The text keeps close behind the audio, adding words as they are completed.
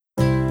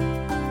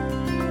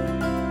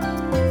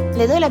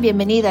Le doy la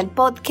bienvenida al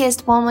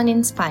podcast Woman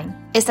in Spine.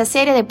 Esta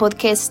serie de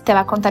podcasts te va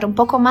a contar un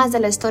poco más de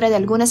la historia de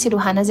algunas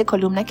cirujanas de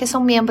columna que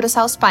son miembros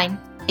a Spine.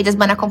 Ellas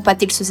van a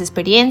compartir sus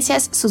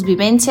experiencias, sus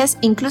vivencias,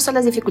 incluso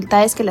las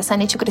dificultades que las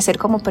han hecho crecer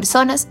como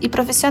personas y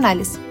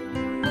profesionales.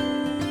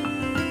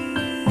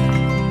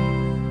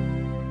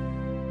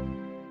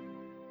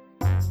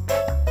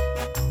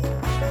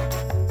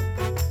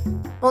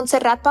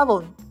 Monserrat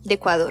Pavón, de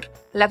Ecuador,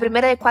 la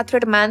primera de 4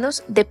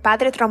 hermanos, de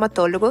padre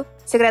traumatólogo,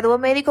 se graduó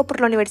médico por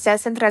la Universidad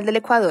Central del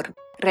Ecuador,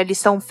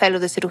 realizó un fellow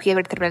de cirugía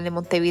vertebral de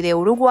Montevideo,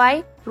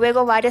 Uruguay,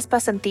 luego varias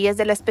pasantías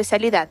de la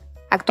especialidad.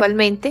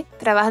 Actualmente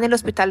trabaja en el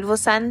Hospital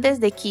Vozandes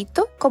de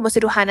Quito como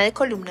cirujana de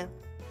columna.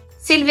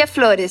 Silvia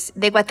Flores,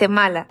 de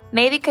Guatemala,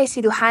 médica y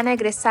cirujana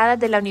egresada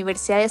de la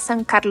Universidad de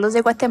San Carlos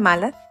de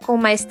Guatemala,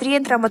 con maestría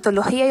en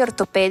Traumatología y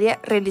Ortopedia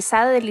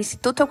realizada del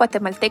Instituto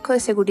Guatemalteco de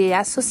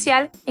Seguridad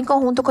Social en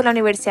conjunto con la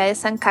Universidad de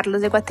San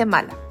Carlos de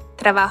Guatemala.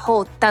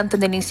 Trabajó tanto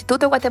en el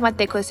Instituto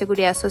Guatemalteco de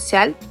Seguridad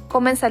Social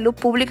como en Salud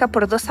Publica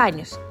por 2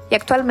 años y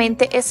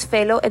actualmente es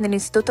fellow en el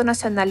Instituto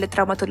Nacional de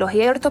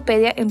Traumatología y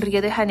Ortopedia en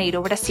Rio de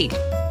Janeiro, Brasil.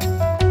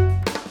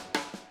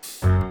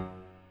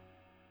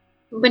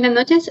 Buenas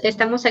noches,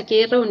 estamos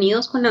aquí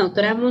reunidos con la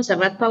doctora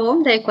Monserrat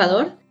Pavón de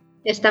Ecuador.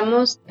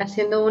 Estamos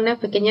haciendo una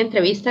pequeña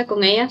entrevista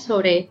con ella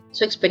sobre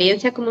su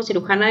experiencia como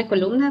cirujana de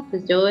columna.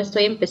 Pues yo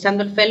estoy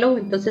empezando el fellow,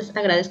 entonces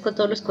agradezco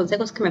todos los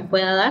consejos que me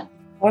pueda dar.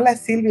 Hola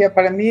Silvia,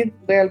 para mí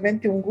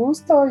realmente un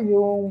gusto y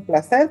un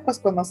placer pues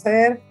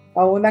conocer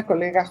a una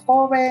colega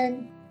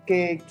joven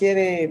que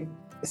quiere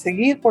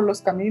seguir por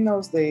los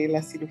caminos de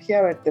la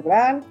cirugía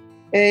vertebral.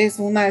 Es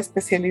una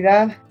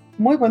especialidad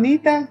muy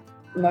bonita.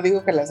 No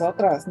digo que las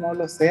otras no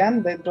lo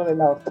sean dentro de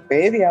la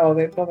ortopedia o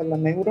dentro de la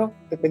neuro,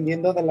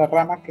 dependiendo de la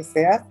rama que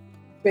sea,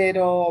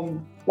 pero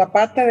la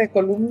parte de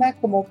columna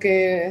como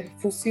que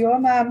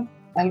fusiona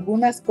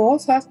algunas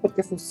cosas,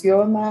 porque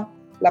fusiona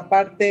la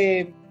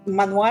parte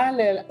manual,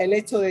 el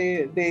hecho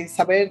de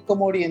saber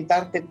cómo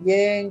orientarte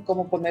bien,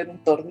 cómo poner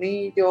un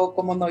tornillo,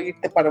 cómo no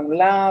irte para un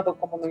lado,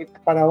 cómo no irte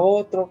para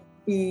otro,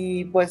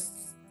 y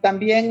pues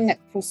también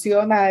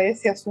fusiona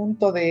ese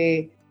asunto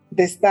de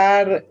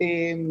estar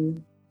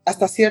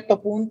hasta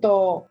cierto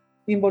punto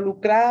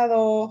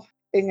involucrado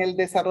en el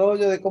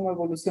desarrollo de cómo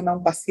evoluciona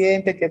un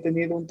paciente que ha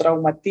tenido un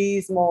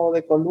traumatismo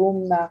de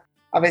columna,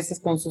 a veces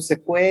con sus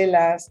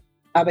secuelas,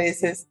 a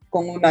veces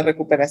con una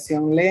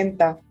recuperación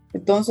lenta.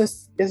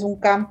 Entonces es un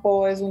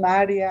campo, es un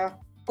área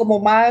como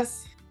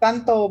más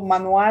tanto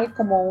manual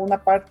como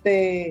una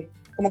parte,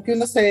 como que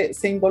uno se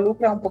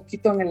involucra un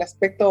poquito en el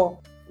aspecto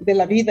de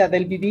la vida,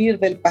 del vivir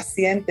del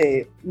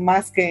paciente,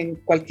 más que en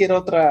cualquier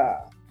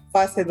otra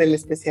fase de la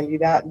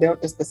especialidad, de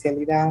otra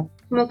especialidad.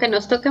 Como que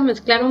nos toca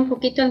mezclar un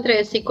poquito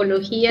entre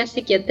psicología,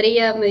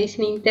 psiquiatría,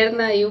 medicina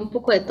interna y un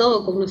poco de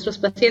todo con nuestros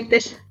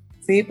pacientes.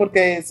 Sí,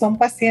 porque son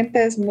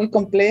pacientes muy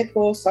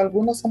complejos,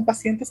 algunos son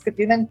pacientes que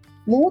tienen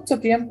mucho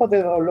tiempo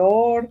de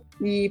dolor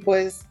y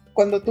pues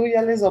cuando tú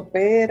ya les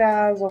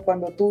operas o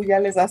cuando tú ya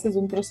les haces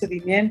un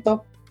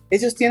procedimiento,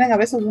 ellos tienen a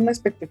veces una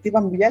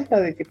expectativa muy alta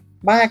de que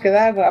van a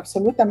quedar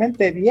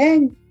absolutamente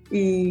bien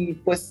y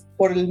pues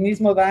por el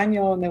mismo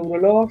daño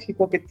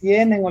neurológico que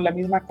tienen o la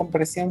misma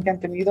compresión que han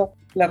tenido,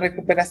 la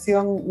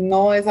recuperación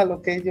no es a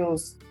lo que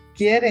ellos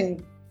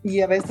quieren y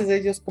a veces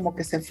ellos como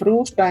que se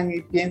frustran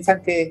y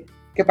piensan que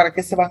para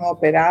qué se van a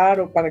operar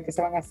o para qué se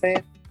van a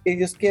hacer.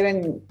 Ellos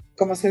quieren,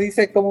 como se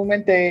dice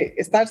comúnmente,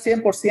 estar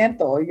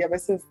 100% y a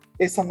veces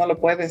eso no lo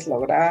puedes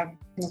lograr.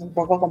 Es un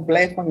poco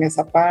complejo en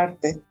esa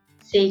parte.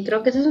 Sí,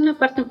 creo que esa es una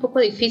parte un poco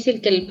difícil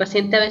que el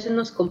paciente a veces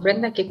nos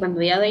comprenda que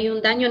cuando ya hay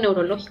un daño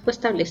neurológico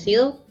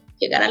establecido,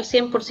 llegar al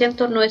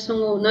 100% no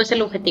es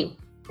el objetivo.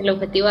 El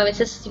objetivo a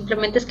veces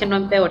simplemente es que no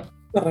empeore.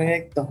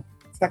 Correcto,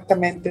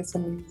 exactamente eso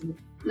mismo.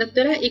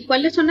 Doctora, ¿y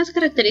cuáles son las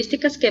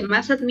características que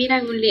más admira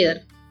en un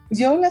líder?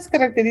 Yo las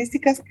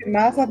características que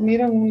más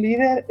admiro en un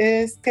líder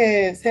es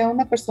que sea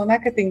una persona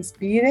que te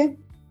inspire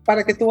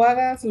para que tú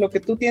hagas lo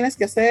que tú tienes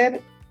que hacer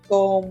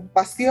con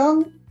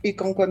pasión y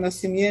con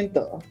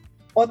conocimiento.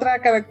 Otra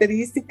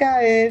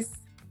característica es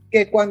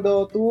que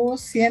cuando tú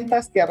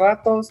sientas que a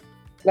ratos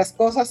las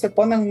cosas se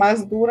ponen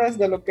más duras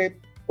de lo que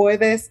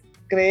puedes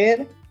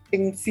creer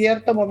en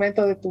cierto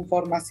momento de tu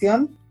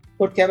formación,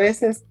 porque a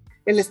veces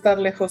el estar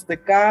lejos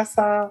de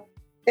casa,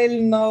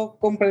 el no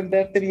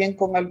comprenderte bien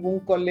con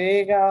algún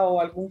colega o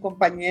algún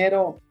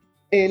compañero,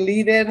 el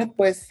líder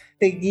pues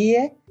te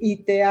guíe y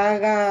te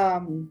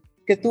haga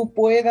que tú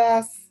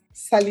puedas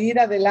salir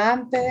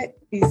adelante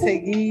y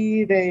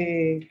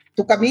seguir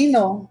tu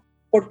camino,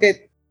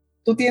 porque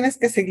tú tienes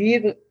que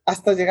seguir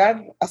hasta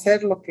llegar a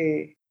ser lo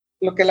que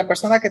la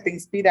persona que te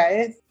inspira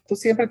es. Tú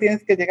siempre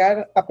tienes que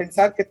llegar a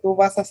pensar que tú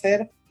vas a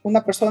ser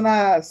una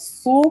persona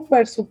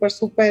súper, súper,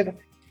 súper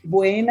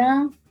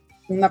buena,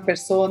 una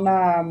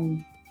persona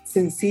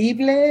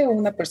sensible,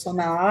 una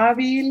persona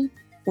hábil,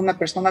 una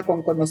persona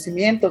con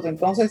conocimientos.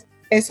 Entonces,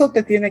 eso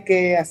te tiene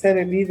que hacer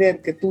el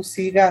líder que tú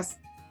sigas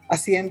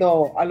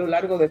haciendo a lo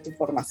largo de tu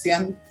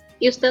formación.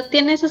 ¿Y usted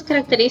tiene esas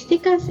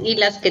características y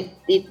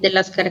de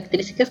las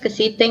características que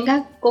sí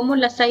tenga, cómo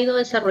las ha ido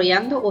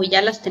desarrollando o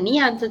ya las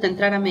tenía antes de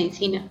entrar a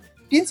medicina?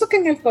 Pienso que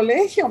en el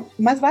colegio,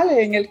 más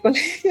vale, en el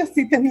colegio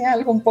sí tenía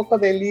algo un poco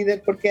de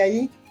líder, porque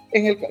ahí,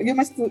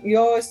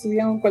 yo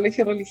estudié en un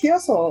colegio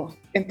religioso,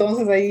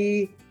 entonces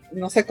ahí,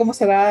 no sé cómo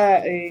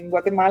será en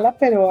Guatemala,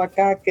 pero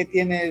acá que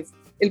tienes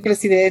el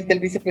presidente, el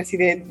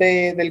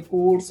vicepresidente del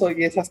curso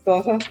y esas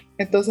cosas.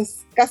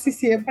 Entonces, casi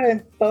siempre,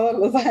 en todos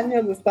los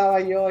años,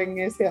 estaba yo en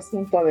ese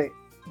asunto de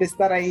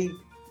estar ahí.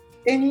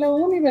 En la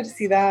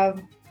universidad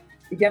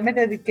ya me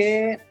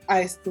dediqué a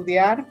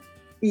estudiar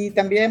y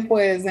también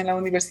pues en la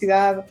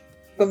universidad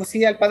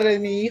conocí al padre de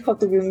mi hijo,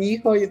 tuve un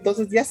hijo y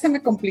entonces ya se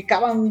me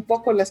complicaban un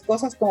poco las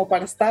cosas como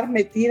para estar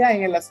metida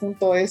en el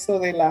asunto eso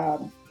de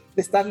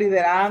estar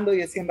liderando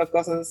y haciendo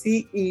cosas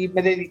así, y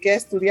me dediqué a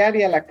estudiar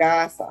y a la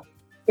casa.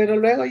 Pero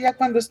luego ya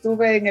cuando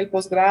estuve en el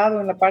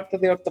posgrado, en la parte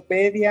de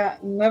ortopedia,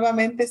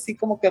 nuevamente sí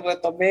como que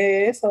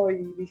retomé eso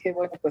y dije,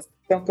 bueno, pues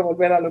tengo que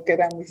volver a lo que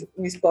eran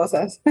mis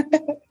cosas.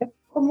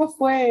 ¿Cómo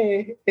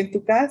fue en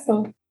tu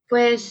caso?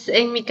 Pues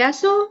en mi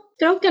caso,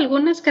 creo que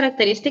algunas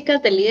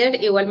características de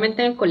líder,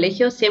 igualmente en el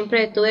colegio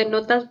siempre tuve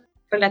notas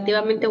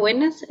relativamente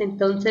buenas,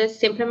 entonces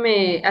siempre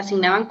me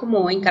asignaban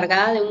como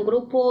encargada de un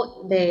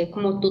grupo,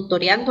 como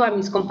tutoreando a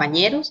mis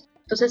compañeros,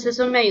 entonces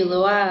eso me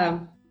ayudó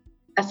a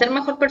ser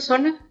mejor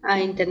persona, a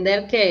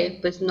entender que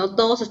pues no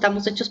todos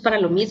estamos hechos para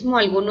lo mismo,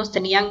 algunos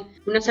tenían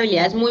unas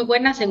habilidades muy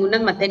buenas en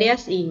unas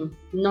materias y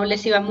no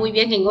les iba muy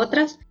bien en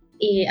otras,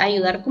 y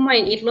ayudar como a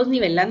irlos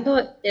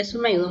nivelando, eso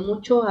me ayudó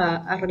mucho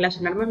a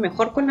relacionarme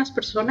mejor con las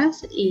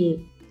personas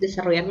y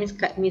desarrollar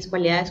mis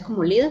cualidades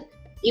como líder.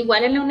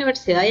 Igual en la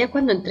universidad ya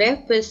cuando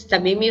entré, pues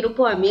también mi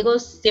grupo de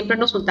amigos siempre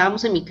nos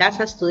juntábamos en mi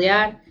casa a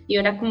estudiar, y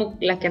yo era como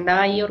la que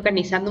andaba ahí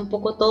organizando un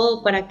poco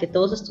todo para que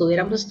todos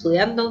estuviéramos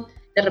estudiando.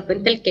 De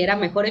repente el que era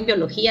mejor en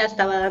biología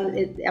estaba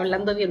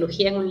hablando de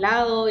biología en un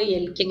lado,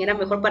 y quien era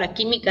mejor para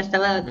química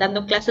estaba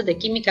dando clases de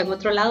química en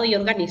otro lado y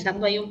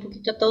organizando ahí un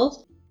poquito a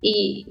todos.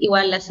 Y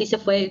igual así se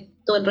fue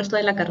todo el resto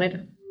de la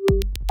carrera.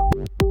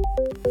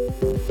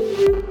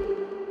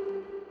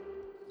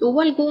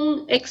 ¿Hubo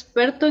algún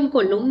experto en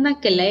columna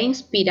que le haya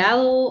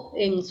inspirado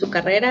en su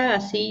carrera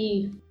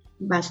así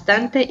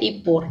bastante,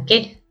 y por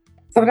qué?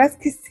 Sabrás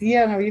que sí,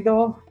 han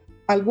habido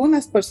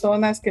algunas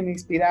personas que me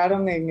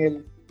inspiraron en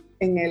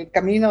el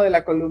camino de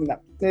la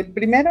columna. El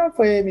primero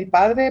fue mi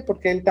padre,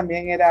 porque él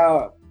también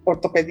era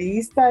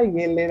ortopedista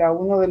y él era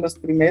uno de los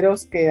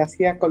primeros que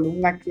hacía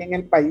columna aquí en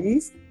el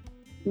país.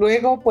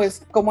 Luego,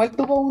 pues como él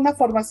tuvo una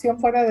formación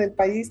fuera del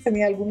país,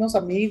 tenía algunos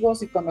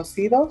amigos y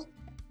conocidos,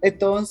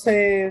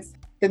 entonces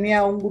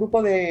tenía un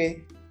grupo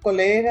de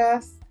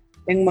colegas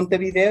en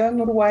Montevideo,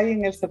 en Uruguay,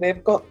 en el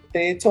CEDEPCO.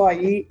 De hecho,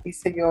 ahí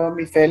hice yo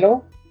mi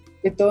fellow.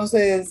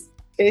 Entonces,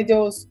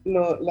 ellos,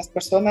 las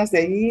personas de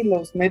ahí,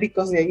 los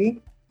médicos de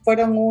ahí,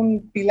 fueron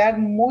un pilar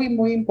muy,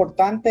 muy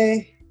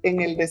importante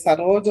en el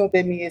desarrollo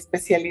de mi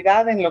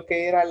especialidad en lo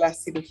que era la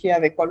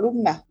cirugía de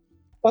columna.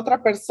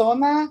 Otra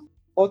persona,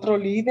 otro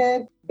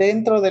líder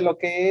dentro de lo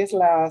que es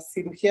la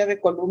cirugía de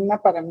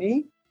columna para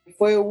mí,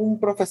 fue un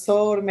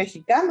profesor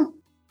mexicano.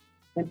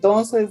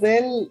 Entonces,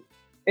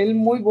 él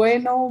muy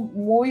bueno,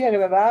 muy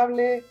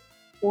agradable,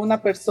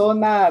 una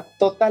persona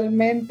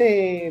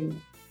totalmente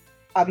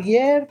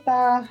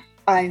abierta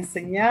a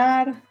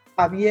enseñar,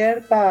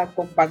 abierta a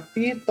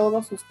compartir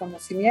todos sus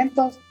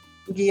conocimientos,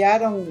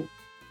 guiaron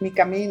mi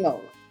camino.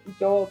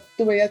 Yo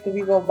tuve, ya te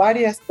digo,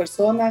 varias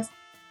personas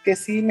que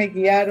sí me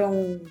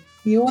guiaron,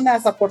 y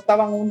unas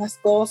aportaban unas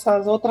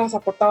cosas, otras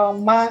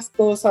aportaban más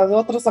cosas,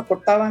 otros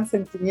aportaban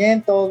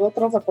sentimientos,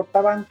 otros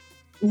aportaban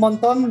un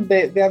montón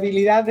de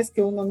habilidades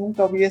que uno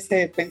nunca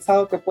hubiese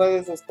pensado que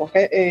puedes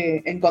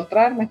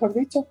encontrar, mejor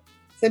dicho.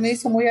 Se me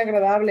hizo muy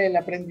agradable el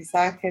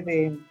aprendizaje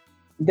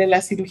de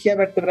la cirugía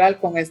vertebral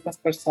con estas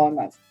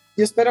personas.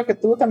 Yo espero que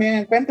tú también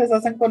encuentres.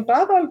 ¿Has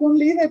encontrado algún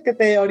líder que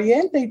te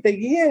oriente y te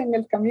guíe en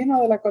el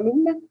camino de la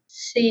columna?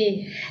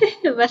 Sí,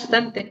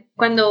 bastante.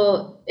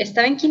 Cuando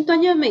estaba en quinto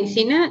año de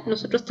medicina,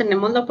 nosotros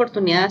tenemos la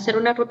oportunidad de hacer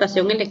una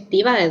rotación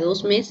electiva de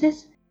 2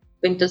 meses.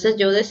 Entonces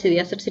yo decidí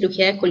hacer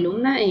cirugía de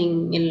columna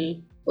en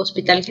el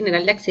Hospital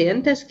General de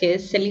Accidentes, que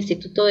es el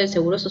Instituto de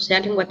Seguro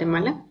Social en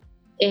Guatemala.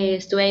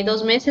 Estuve ahí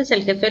 2 meses.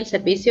 El jefe del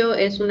servicio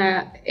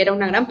era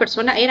una gran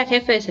persona, era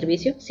jefe de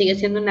servicio, sigue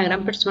siendo una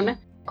gran persona.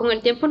 Con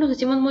el tiempo nos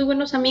hicimos muy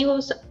buenos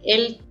amigos.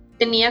 Él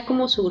tenía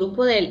como su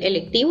grupo de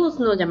electivos,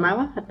 nos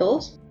llamaba a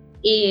todos,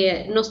 y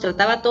nos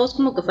trataba a todos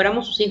como que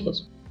fuéramos sus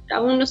hijos.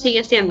 Aún lo sigue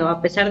haciendo,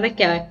 a pesar de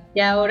que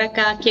ya ahora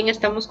cada quien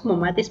estamos como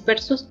más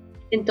dispersos.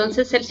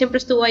 Entonces él siempre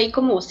estuvo ahí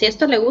como, si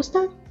esto le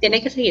gusta,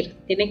 tiene que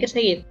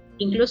seguir.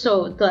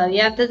 Incluso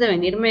todavía antes de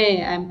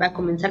venirme a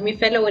comenzar mi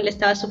fellow, él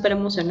estaba súper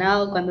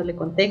emocionado cuando le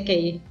conté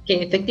que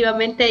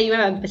efectivamente iba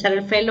a empezar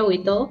el fellow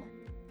y todo,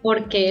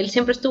 porque él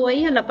siempre estuvo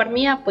ahí a la par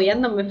mía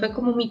apoyándome. Fue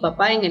como mi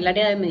papá en el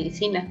área de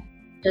medicina.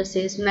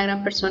 Entonces es una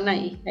gran persona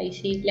y ahí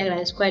sí le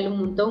agradezco a él un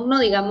montón. No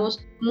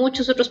digamos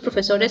muchos otros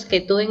profesores que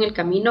tuve en el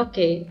camino,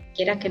 que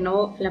quiera que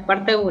no, la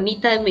parte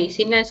bonita de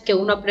medicina es que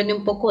uno aprende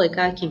un poco de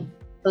cada quien.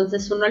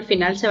 Entonces uno al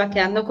final se va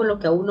quedando con lo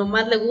que a uno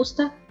más le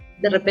gusta.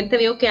 De repente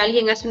veo que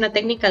alguien hace una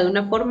técnica de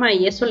una forma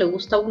y eso le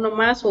gusta a uno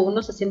más o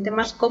uno se siente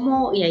más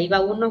cómodo y ahí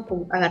va uno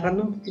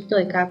agarrando un poquito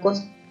de cada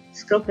cosa.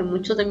 Entonces creo que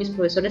muchos de mis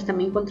profesores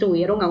también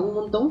contribuyeron a un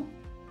montón,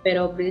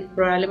 pero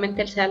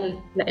probablemente él sea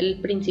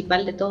el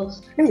principal de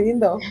todos. Qué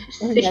lindo,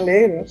 Sí, me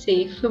alegro.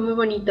 sí, fue muy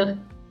bonito.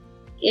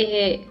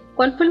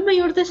 ¿Cuál fue el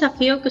mayor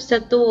desafío que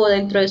usted tuvo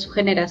dentro de su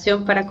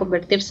generación para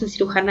convertirse en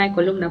cirujana de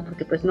columna?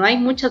 Porque pues no hay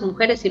muchas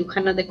mujeres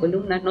cirujanas de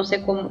columna, no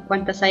sé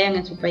cuántas hayan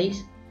en su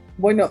país.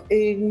 Bueno,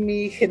 en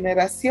mi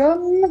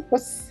generación,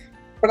 pues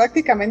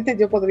prácticamente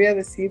yo podría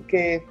decir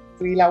que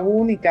fui la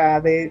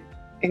única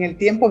en el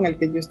tiempo en el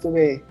que yo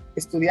estuve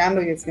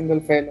estudiando y haciendo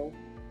el fellow.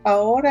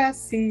 Ahora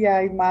sí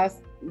hay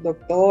más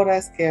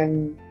doctoras que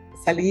han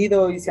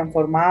salido y se han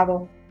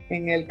formado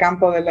en el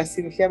campo de la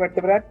cirugía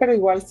vertebral, pero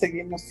igual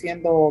seguimos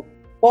siendo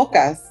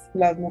pocas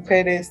las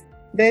mujeres.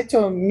 De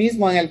hecho,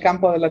 mismo en el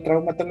campo de la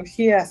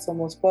traumatología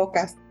somos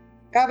pocas.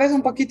 Cada vez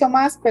un poquito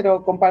más,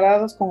 pero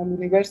comparados con el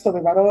universo de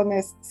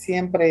varones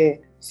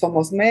siempre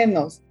somos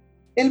menos.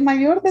 El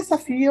mayor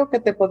desafío que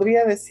te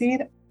podría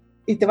decir,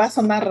 y te va a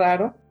sonar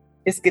raro,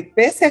 es que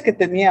pese a que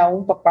tenía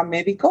un papá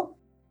médico,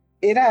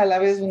 era a la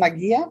vez una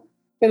guía,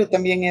 pero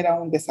también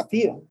era un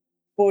desafío,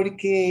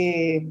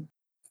 porque,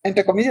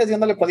 entre comillas, yo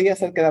no le podía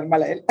hacer quedar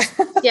mal a él.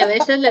 Y a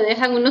veces le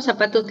dejan unos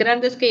zapatos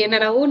grandes que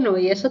llenar a uno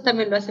y eso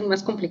también lo hace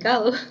más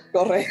complicado.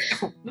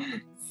 Correcto.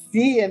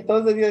 Sí,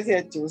 entonces yo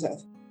decía,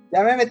 chuzas,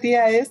 ya me metí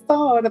a esto,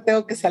 ahora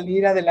tengo que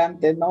salir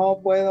adelante, no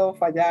puedo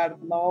fallar,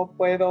 no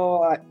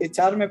puedo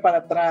echarme para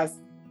atrás.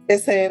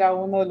 Ese era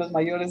uno de los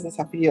mayores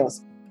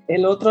desafíos.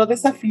 El otro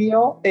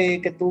desafío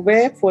que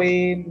tuve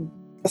fue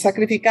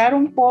sacrificar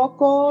un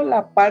poco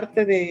la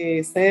parte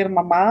de ser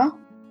mamá,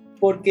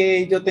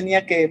 porque yo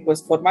tenía que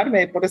pues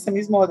formarme por ese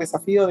mismo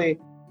desafío de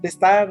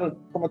estar,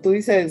 como tú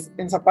dices,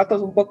 en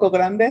zapatos un poco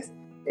grandes.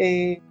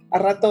 A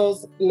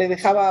ratos le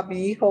dejaba a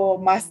mi hijo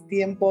más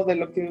tiempo de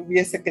lo que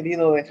hubiese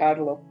querido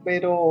dejarlo,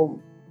 pero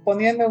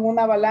poniendo en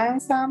una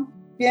balanza,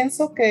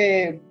 pienso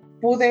que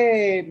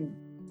pude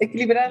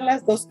equilibrar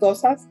las dos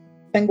cosas.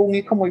 Tengo un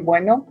hijo muy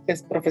bueno,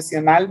 es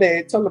profesional, de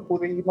hecho lo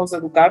pudimos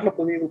educar, lo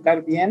pude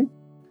educar bien.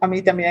 A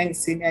mí también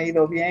sí me ha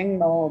ido bien,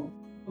 no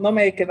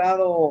me he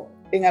quedado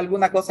en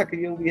alguna cosa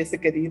que yo hubiese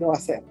querido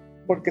hacer,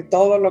 porque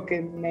todo lo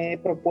que me he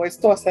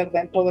propuesto hacer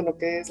dentro de lo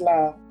que es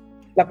la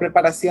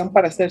preparación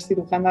para ser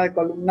cirujana de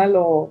columna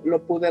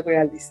lo pude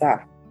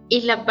realizar.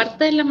 ¿Y la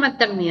parte de la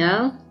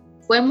maternidad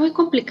fue muy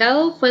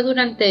complicado? ¿Fue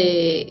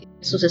durante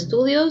sus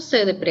estudios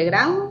de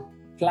pregrado?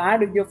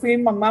 Claro, yo fui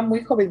mamá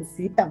muy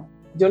jovencita.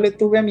 Yo le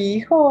tuve a mi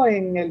hijo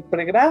en el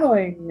pregrado,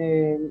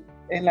 en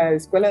la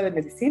escuela de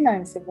medicina,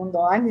 en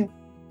segundo año.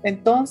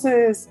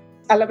 Entonces,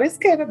 a la vez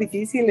que era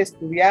difícil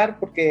estudiar,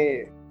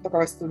 porque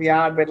tocaba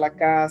estudiar, ver la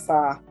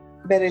casa,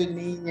 ver el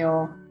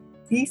niño,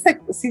 sí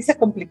se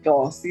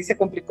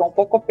complicó un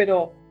poco,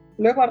 pero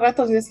luego a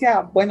ratos yo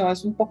decía, bueno,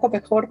 es un poco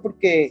mejor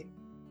porque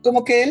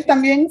como que él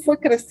también fue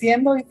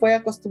creciendo y fue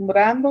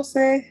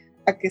acostumbrándose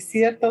a que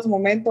ciertos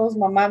momentos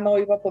mamá no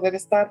iba a poder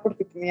estar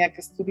porque tenía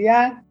que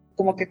estudiar,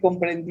 como que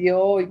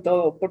comprendió y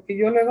todo, porque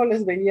yo luego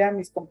les veía a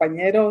mis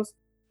compañeros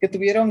que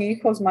tuvieron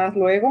hijos más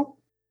luego,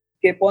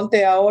 que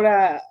ponte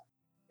ahora,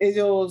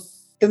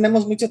 ellos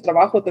tenemos mucho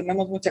trabajo,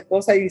 tenemos mucha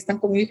cosa y están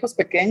con hijos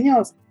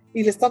pequeños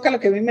y les toca lo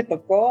que a mí me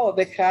tocó,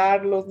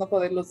 dejarlos, no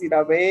poderlos ir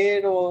a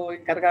ver o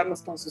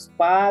encargarlos con sus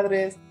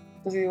padres.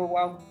 Entonces digo,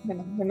 wow,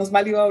 bueno, menos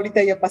mal yo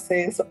ahorita ya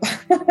pasé eso.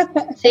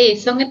 Sí,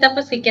 son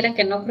etapas que quieran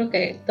que no, creo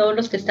que todos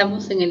los que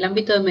estamos en el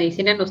ámbito de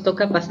medicina nos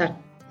toca pasar,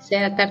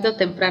 sea tarde o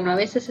temprano. A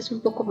veces es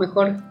un poco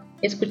mejor,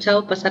 he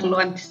escuchado pasarlo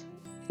antes.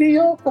 Sí,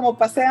 yo como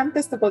pasé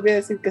antes te podría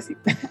decir que sí.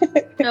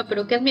 No,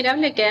 pero qué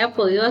admirable que haya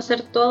podido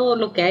hacer todo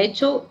lo que ha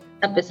hecho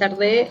a pesar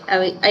de...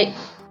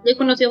 He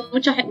conocido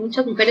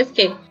muchas mujeres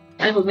que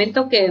al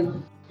momento que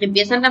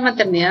empiezan la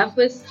maternidad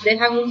pues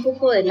dejan un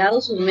poco de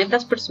lado sus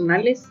metas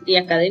personales y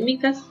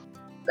académicas.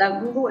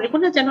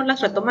 Algunas ya no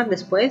las retoman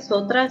después,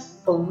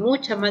 otras con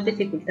mucha más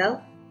dificultad,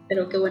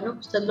 pero qué bueno que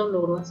usted lo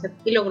logró hacer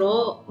y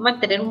logró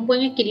mantener un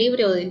buen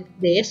equilibrio de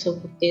eso,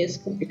 porque es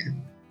complicado.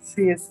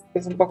 Sí,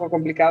 es un poco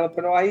complicado,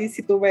 pero ahí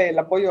sí tuve el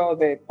apoyo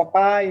de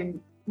papá y,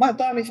 bueno,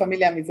 toda mi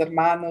familia, mis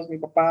hermanos, mi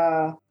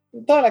papá,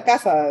 toda la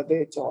casa,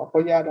 de hecho,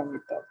 apoyaron y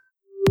todo.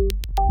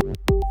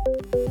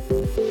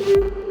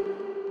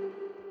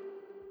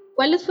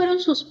 ¿Cuáles fueron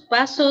sus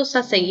pasos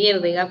a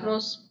seguir,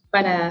 digamos,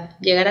 para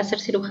llegar a ser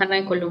cirujana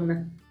de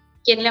columna?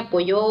 ¿Quién le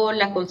apoyó?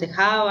 ¿Le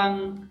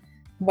aconsejaban?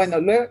 Bueno,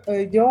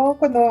 yo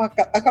cuando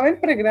acabé el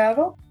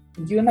pregrado,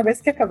 y una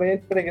vez que acabé el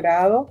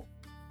pregrado,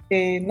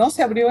 no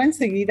se abrió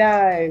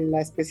enseguida la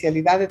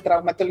especialidad de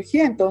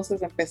traumatología,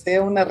 entonces empecé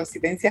una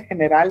residencia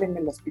general en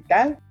el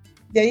hospital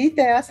y ahí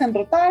te hacen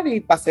rotar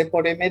y pasé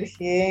por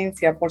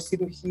emergencia, por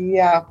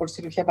cirugía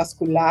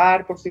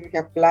vascular, por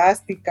cirugía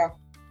plástica.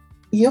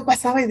 Y yo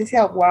pasaba y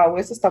decía, wow,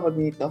 eso está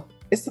bonito,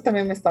 esto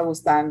también me está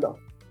gustando.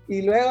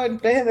 Y luego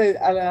entré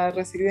a la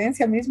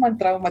residencia mismo en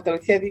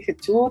traumatología y dije,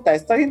 chuta,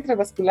 estoy entre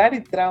vascular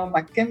y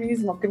trauma, ¿qué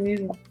mismo?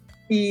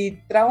 Y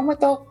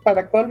traumato,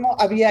 para colmo,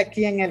 había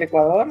aquí en el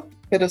Ecuador,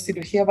 pero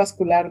cirugía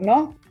vascular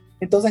no.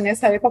 Entonces en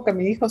esa época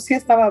mi hijo sí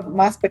estaba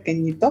más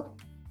pequeñito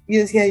y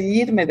decía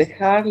irme,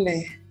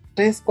 dejarle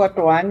 3,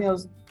 4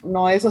 años,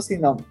 no, eso sí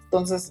no.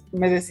 Entonces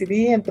me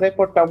decidí, entré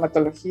por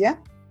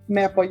traumatología,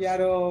 me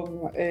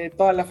apoyaron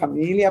toda la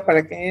familia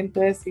para que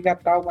entre, siga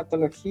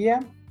traumatología.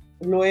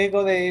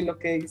 Luego de lo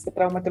que hice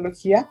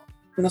traumatología,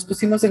 nos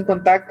pusimos en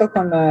contacto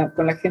con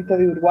la gente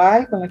de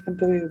Uruguay, con la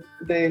gente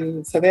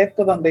del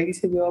CEDEPCO, donde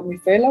hice yo mi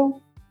fellow.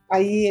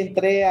 Ahí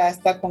entré a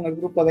estar con el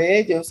grupo de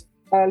ellos.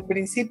 Al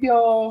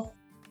principio,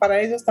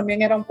 para ellos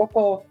también era un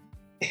poco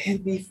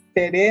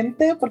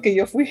diferente, porque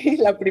yo fui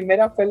la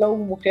primera fellow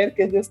mujer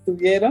que ellos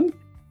tuvieron.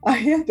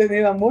 Habían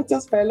tenido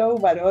muchos fellow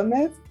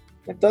varones.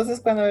 Entonces,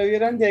 cuando me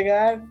vieron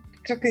llegar,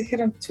 creo que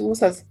dijeron,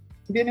 chuzas,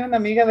 viene una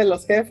amiga de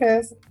los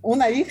jefes,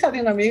 una hija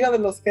de una amiga de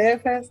los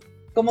jefes,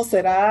 ¿cómo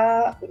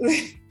será?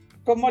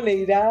 ¿Cómo le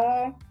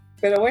irá?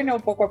 Pero bueno,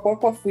 poco a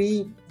poco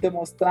fui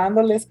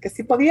demostrándoles que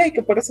sí podía y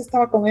que por eso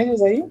estaba con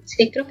ellos ahí.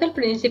 Sí, creo que al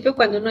principio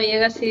cuando uno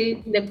llega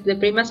así de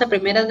primas a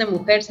primeras de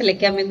mujer, se le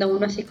queda viendo a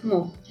uno así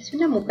como, es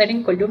una mujer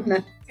en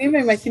columna. Sí,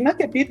 me imagino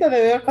que a ti te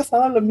debe haber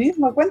pasado lo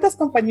mismo. ¿Cuántas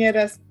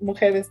compañeras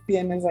mujeres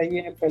tienes ahí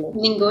en el fellow?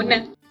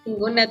 Ninguna.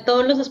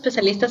 Todos los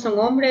especialistas son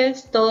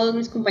hombres, todos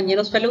mis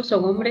compañeros fellows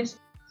son hombres.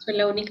 Soy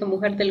la única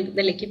mujer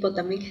del equipo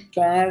también.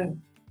 Claro.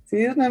 Sí,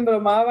 ellos me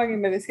embromaban y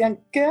me decían,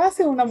 ¿qué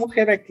hace una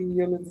mujer aquí?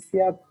 Yo les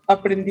decía,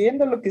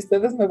 aprendiendo lo que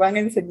ustedes me van a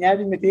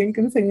enseñar y me tienen que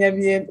enseñar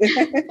bien.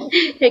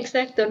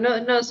 Exacto,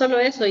 no solo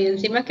eso, y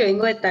encima que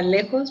vengo de tan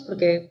lejos,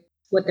 porque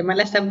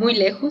Guatemala está muy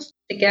lejos,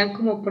 te quedan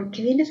como, ¿por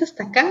qué vienes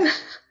hasta acá?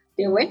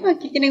 Y bueno,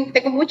 aquí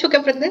tengo mucho que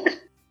aprender.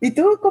 ¿Y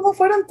tú cómo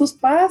fueron tus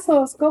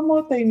pasos?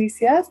 ¿Cómo te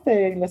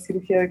iniciaste en la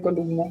cirugía de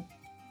columna?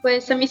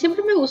 Pues a mí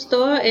siempre me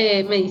gustó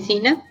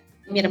medicina.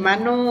 Mi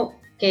hermano,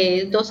 que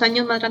es 2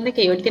 años más grande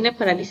que yo, él tiene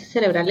parálisis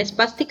cerebral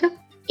espástica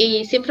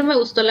y siempre me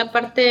gustó la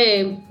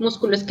parte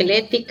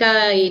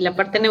musculoesquelética y la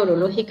parte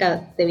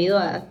neurológica debido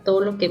a todo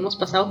lo que hemos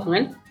pasado con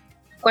él.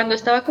 Cuando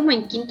estaba como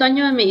en 5º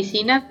año de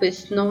medicina,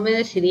 pues no me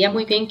decidía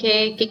muy bien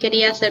qué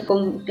quería hacer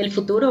con el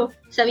futuro.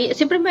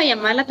 Siempre me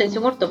llamaba la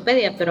atención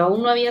ortopedia, pero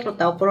aún no había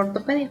rotado por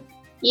ortopedia.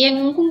 Y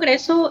en un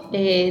congreso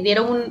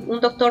un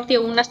doctor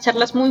dio unas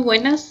charlas muy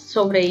buenas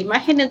sobre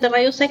imágenes de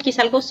rayos X,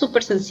 algo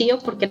súper sencillo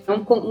porque era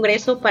un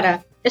congreso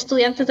para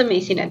estudiantes de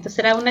medicina. Entonces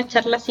era una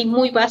charla así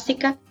muy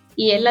básica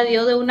y él la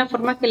dio de una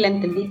forma que la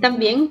entendí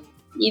también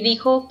y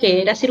dijo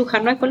que era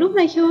cirujano de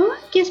columna. Y dije,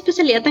 qué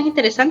especialidad tan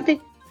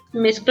interesante.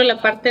 Mezclo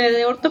la parte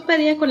de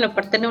ortopedia con la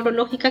parte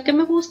neurológica que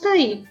me gusta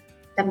y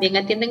también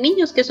atienden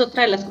niños, que es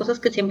otra de las cosas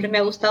que siempre me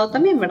ha gustado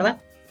también,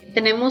 ¿verdad?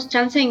 Tenemos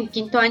chance en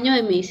 5º año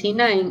de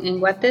medicina en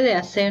Guate de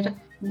hacer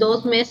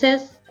 2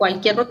 meses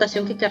cualquier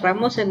rotación que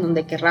querramos en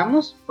donde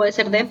querramos, puede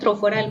ser dentro o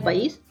fuera del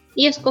país,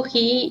 y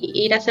escogí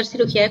ir a hacer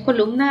cirugía de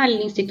columna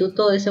al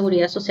Instituto de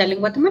Seguridad Social en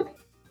Guatemala.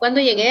 Cuando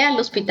llegué al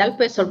hospital,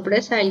 pues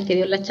sorpresa, el que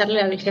dio la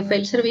charla era el jefe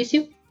del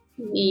servicio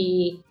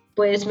y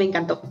pues me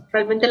encantó.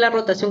 Realmente la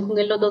rotación con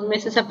él los 2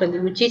 meses aprendí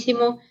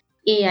muchísimo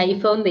y ahí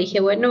fue donde dije,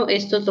 bueno,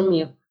 esto es lo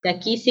mío. De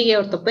aquí sigue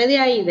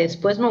ortopedia y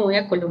después me voy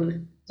a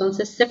columna.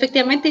 Entonces,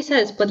 efectivamente hice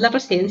después la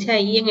residencia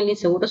ahí en el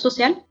Inseguro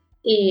Social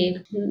y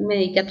me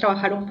dediqué a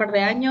trabajar un par de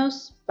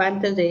años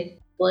antes de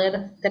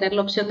poder tener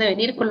la opción de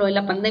venir con lo de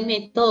la pandemia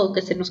y todo,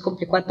 que se nos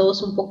complicó a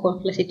todos un poco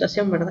la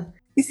situación, ¿verdad?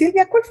 Y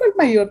Silvia, ¿cuál fue el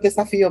mayor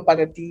desafío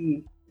para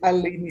ti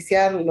al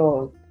iniciar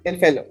el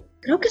fellow?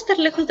 Creo que estar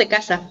lejos de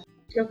casa.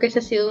 Creo que ese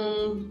ha sido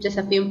un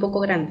desafío un poco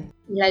grande.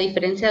 La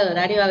diferencia de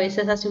horario a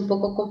veces hace un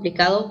poco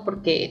complicado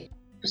porque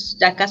pues,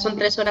 acá son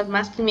 3 horas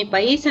más que en mi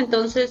país,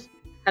 entonces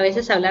a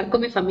veces hablar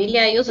con mi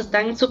familia, ellos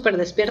están súper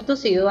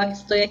despiertos y yo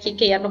estoy aquí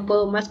que ya no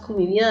puedo más con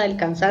mi vida, del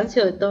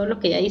cansancio, de todo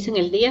lo que ya hice en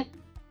el día.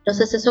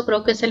 Entonces eso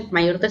creo que es el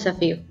mayor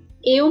desafío.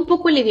 Y un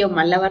poco el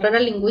idioma, la barrera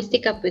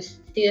lingüística,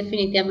 pues sí,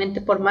 definitivamente,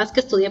 por más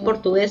que estudié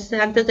portugués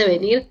antes de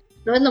venir,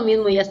 no es lo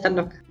mismo ya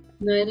estando acá.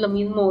 No es lo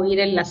mismo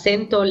oír el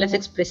acento, las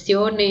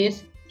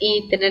expresiones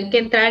y tener que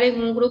entrar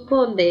en un grupo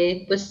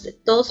donde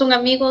pues todos son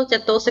amigos,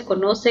 ya todos se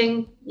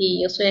conocen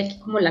y yo soy aquí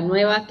como la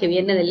nueva que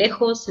viene de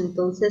lejos,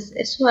 entonces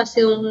eso ha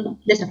sido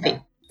un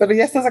desafío. Pero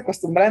ya estás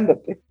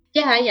acostumbrándote.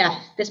 Ya,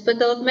 después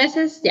de 2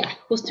 meses, ya,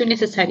 justo y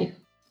necesario.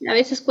 A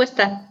veces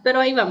cuesta, pero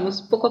ahí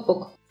vamos, poco a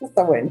poco.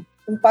 Está bueno,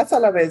 un paso a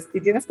la vez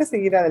y tienes que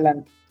seguir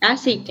adelante. Ah,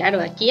 sí,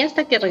 claro, aquí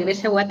hasta que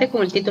regrese a Guate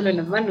con el título en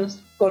las manos.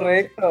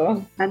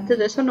 Correcto. Antes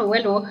de eso no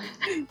vuelvo.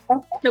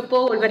 No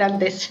puedo volver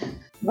antes.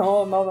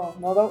 No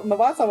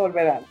vas a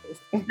volver antes.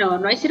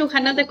 No hay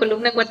cirujanas de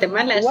columna en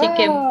Guatemala, ¡Wow! así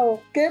que...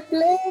 ¡Qué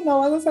pleno!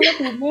 Vas a ser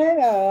la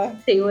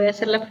primera. Sí, voy a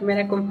ser la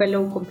primera con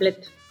fellow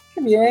completo.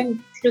 ¡Qué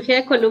bien! Cirugía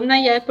de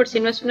columna ya de por sí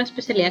no es una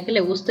especialidad que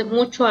le guste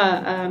mucho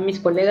a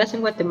mis colegas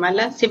en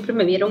Guatemala. Siempre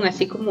me vieron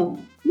así como,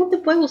 ¿cómo te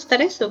puede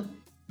gustar eso?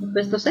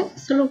 Pues no sé,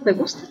 solo me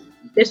gusta.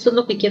 Esto es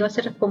lo que quiero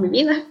hacer con mi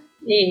vida.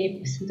 Y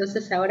pues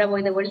entonces ahora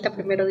voy de vuelta,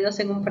 primero Dios,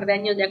 en un par de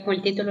años ya con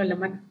el título en la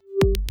mano.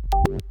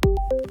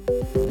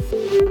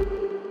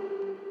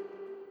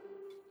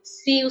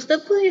 Si usted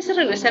pudiese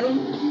regresar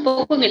un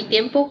poco en el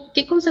tiempo,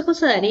 ¿qué consejo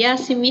se daría a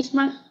sí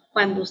misma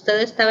cuando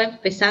usted estaba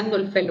empezando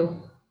el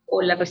fellow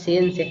o la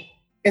residencia?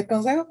 El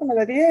consejo que me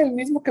daría es el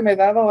mismo que me he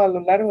dado a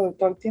lo largo de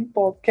todo el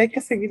tiempo, que hay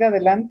que seguir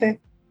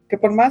adelante, que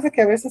por más de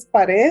que a veces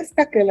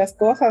parezca que las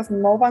cosas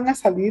no van a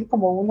salir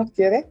como uno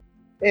quiere,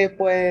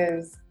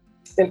 pues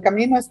el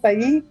camino está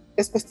ahí,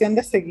 es cuestión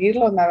de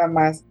seguirlo nada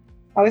más.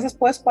 A veces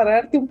puedes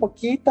pararte un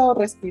poquito,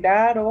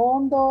 respirar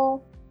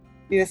hondo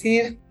y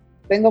decir,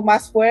 tengo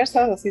más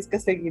fuerzas, así es que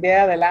seguiré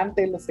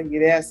adelante y lo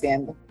seguiré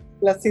haciendo.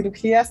 Las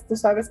cirugías, tú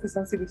sabes que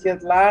son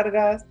cirugías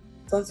largas,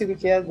 son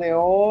cirugías de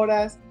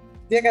horas,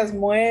 llegas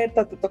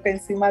muerta, te toca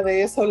encima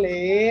de eso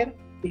leer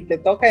y te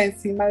toca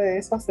encima de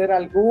eso hacer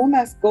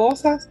algunas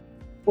cosas,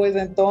 pues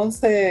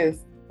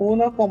entonces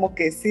uno como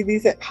que sí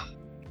dice,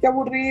 qué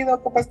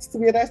aburrido, capaz que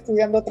estuviera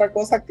estudiando otra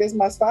cosa que es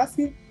más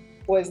fácil.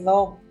 Pues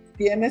no,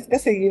 tienes que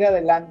seguir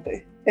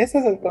adelante. Ese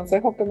es el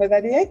consejo que me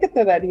daría y que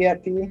te daría a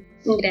ti.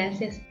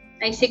 Gracias.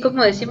 Ahí sí,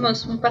 como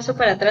decimos, un paso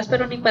para atrás,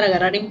 pero ni para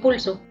agarrar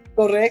impulso.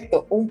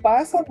 Correcto, un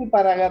paso ni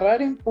para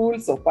agarrar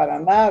impulso, para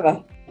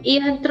nada.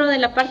 Y dentro de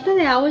la parte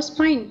de AO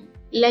Spine,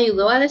 ¿le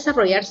ayudó a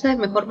desarrollarse de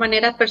mejor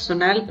manera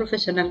personal,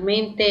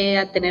 profesionalmente,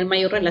 a tener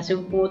mayor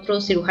relación con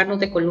otros cirujanos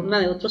de columna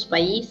de otros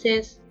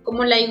países?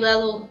 ¿Cómo le ha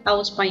ayudado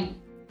AO Spine?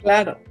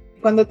 Claro,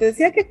 cuando te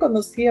decía que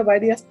conocí a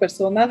varias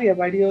personas y a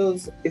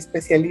varios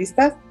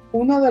especialistas,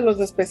 uno de los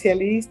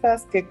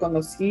especialistas que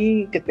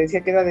conocí, que te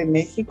decía que era de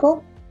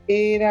México,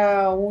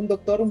 era un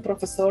doctor, un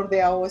profesor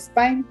de AO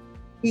Spine.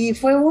 Y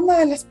fue una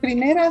de las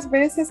primeras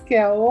veces que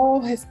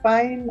AO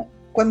Spine,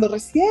 cuando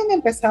recién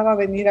empezaba a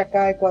venir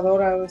acá a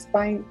Ecuador, AO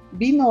Spine,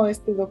 vino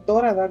este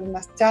doctor a dar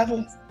unas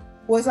charlas.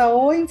 Pues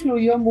AO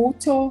influyó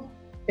mucho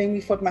en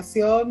mi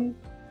formación,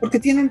 porque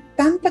tienen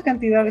tanta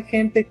cantidad de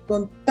gente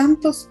con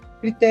tantos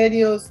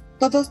criterios,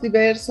 todos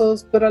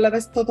diversos, pero a la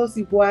vez todos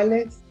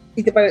iguales.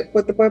 Y te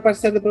puede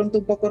parecer de pronto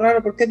un poco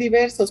raro. ¿Por qué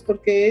diversos?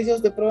 Porque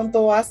ellos de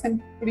pronto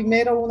hacen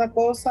primero una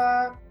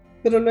cosa,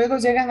 pero luego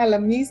llegan a la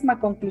misma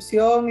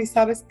conclusión y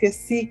sabes que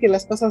sí, que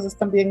las cosas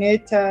están bien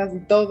hechas y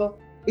todo.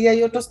 Y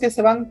hay otros que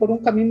se van por un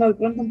camino de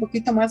pronto un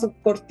poquito más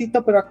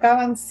cortito, pero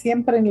acaban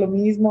siempre en lo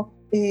mismo.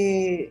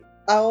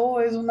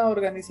 AO es una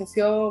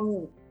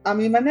organización, a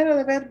mi manera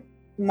de ver,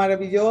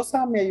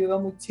 maravillosa, me ayudó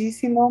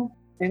muchísimo.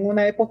 En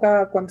una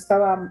época cuando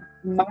estaba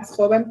más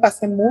joven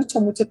pasé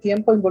mucho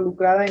tiempo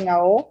involucrada en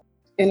AO,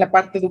 en la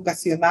parte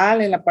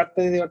educacional, en la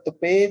parte de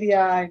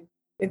ortopedia.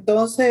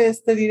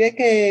 Entonces te diré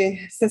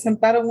que se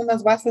sentaron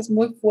unas bases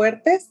muy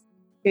fuertes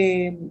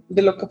de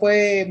lo que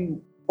fue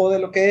o de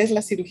lo que es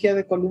la cirugía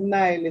de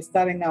columna, el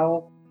estar en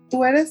AO.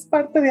 ¿Tú eres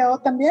parte de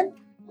AO también?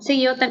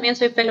 Sí, yo también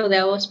soy fellow de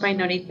AO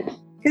Spine ahorita.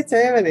 Qué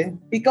chévere.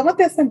 ¿Y cómo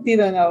te has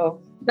sentido en AO?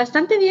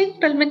 Bastante bien,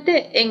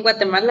 realmente en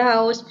Guatemala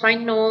AO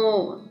Spine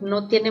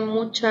no tiene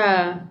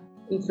mucha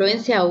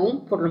influencia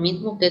aún, por lo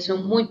mismo que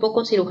son muy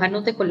pocos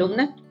cirujanos de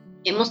columna.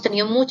 Hemos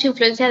tenido mucha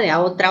influencia de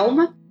AO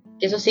Trauma,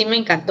 que eso sí me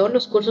encantó,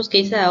 los cursos que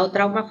hice de AO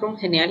Trauma fueron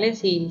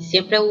geniales y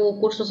siempre hubo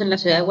cursos en la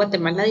ciudad de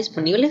Guatemala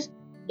disponibles.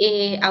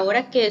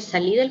 Ahora que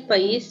salí del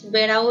país,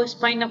 ver AO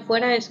Spine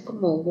afuera es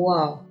como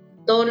wow,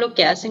 todo lo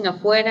que hacen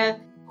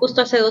afuera.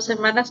 Justo hace 2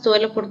 semanas tuve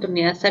la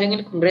oportunidad de estar en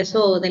el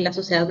congreso de la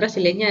Sociedad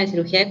Brasileña de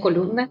Cirugía de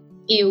Columna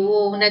y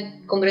hubo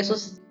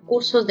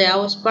cursos de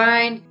AO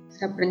Spine,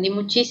 aprendí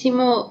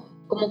muchísimo,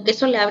 como que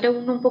eso le abre a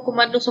uno un poco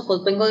más los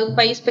ojos. Vengo de un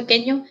país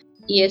pequeño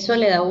y eso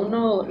le da a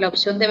uno la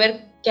opción de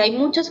ver que hay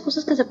muchas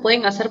cosas que se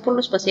pueden hacer por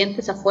los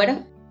pacientes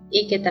afuera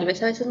y que tal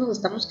vez a veces nos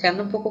estamos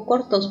quedando un poco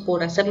cortos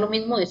por hacer lo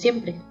mismo de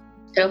siempre.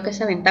 Creo que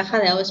esa ventaja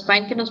de AO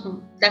Spine que nos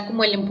da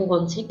como el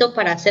empujoncito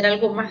para hacer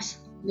algo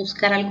más,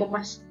 buscar algo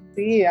más.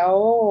 Sí,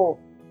 AO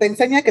te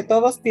enseña que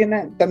todos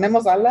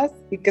tenemos alas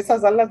y que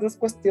esas alas no es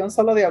cuestión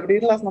solo de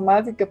abrirlas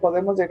nomás y que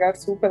podemos llegar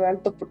súper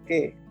alto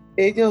porque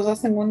ellos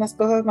hacen unas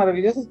cosas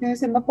maravillosas que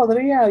dicen, no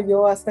podría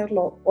yo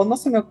hacerlo o no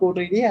se me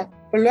ocurriría.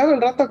 Pero luego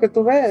el rato que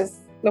tú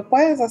ves, lo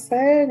puedes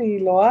hacer y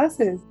lo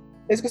haces.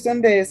 Es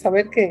cuestión de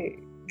saber que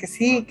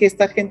sí, que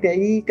está gente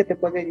ahí, que te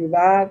puede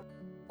ayudar.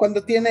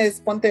 Cuando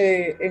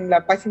ponte en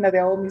la página de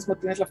AO mismo,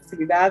 tienes la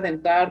facilidad de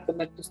entrar,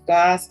 poner tus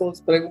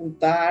casos,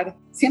 preguntar.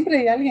 Siempre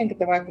hay alguien que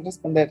te va a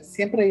responder,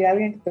 siempre hay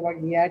alguien que te va a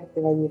guiar y te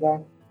va a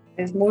ayudar.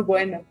 Es muy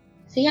bueno.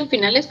 Sí, al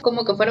final es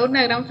como que fuera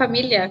una gran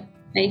familia.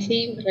 Ahí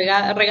sí,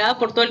 regada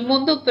por todo el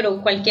mundo,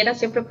 pero cualquiera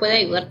siempre puede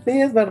ayudar. Sí,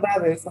 es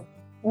verdad eso.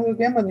 Es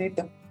bien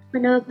bonito.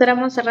 Bueno, doctora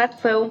Monserrat,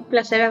 fue un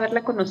placer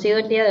haberla conocido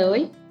el día de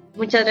hoy.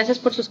 Muchas gracias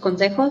por sus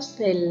consejos,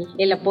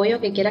 el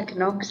apoyo que quiera que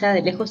no, que sea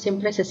de lejos,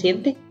 siempre se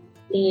siente.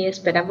 Y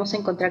esperamos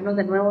encontrarnos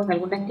de nuevo en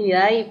alguna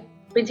actividad y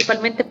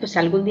principalmente pues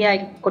algún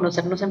día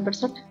conocernos en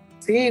persona.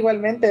 Sí,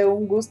 igualmente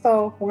un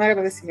gusto, un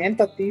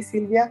agradecimiento a ti,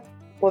 Silvia,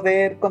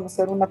 poder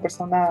conocer una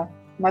persona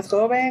más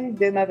joven,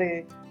 llena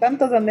de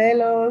tantos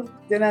anhelos,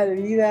 llena de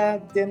vida,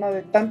 llena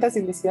de tantas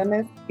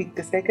ilusiones y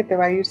que sé que te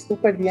va a ir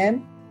súper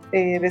bien.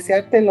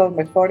 Desearte los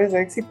mejores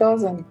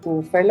éxitos en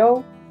tu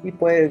fellow y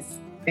pues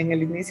en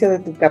el inicio de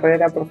tu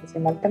carrera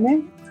profesional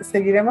también.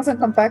 Seguiremos en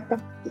contacto.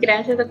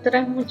 Gracias,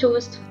 doctora. Mucho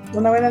gusto.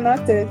 Una buena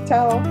noche.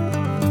 Chao.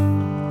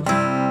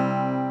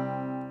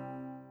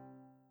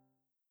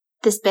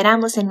 Te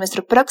esperamos en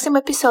nuestro próximo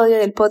episodio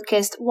del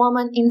podcast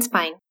Woman in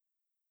Spine.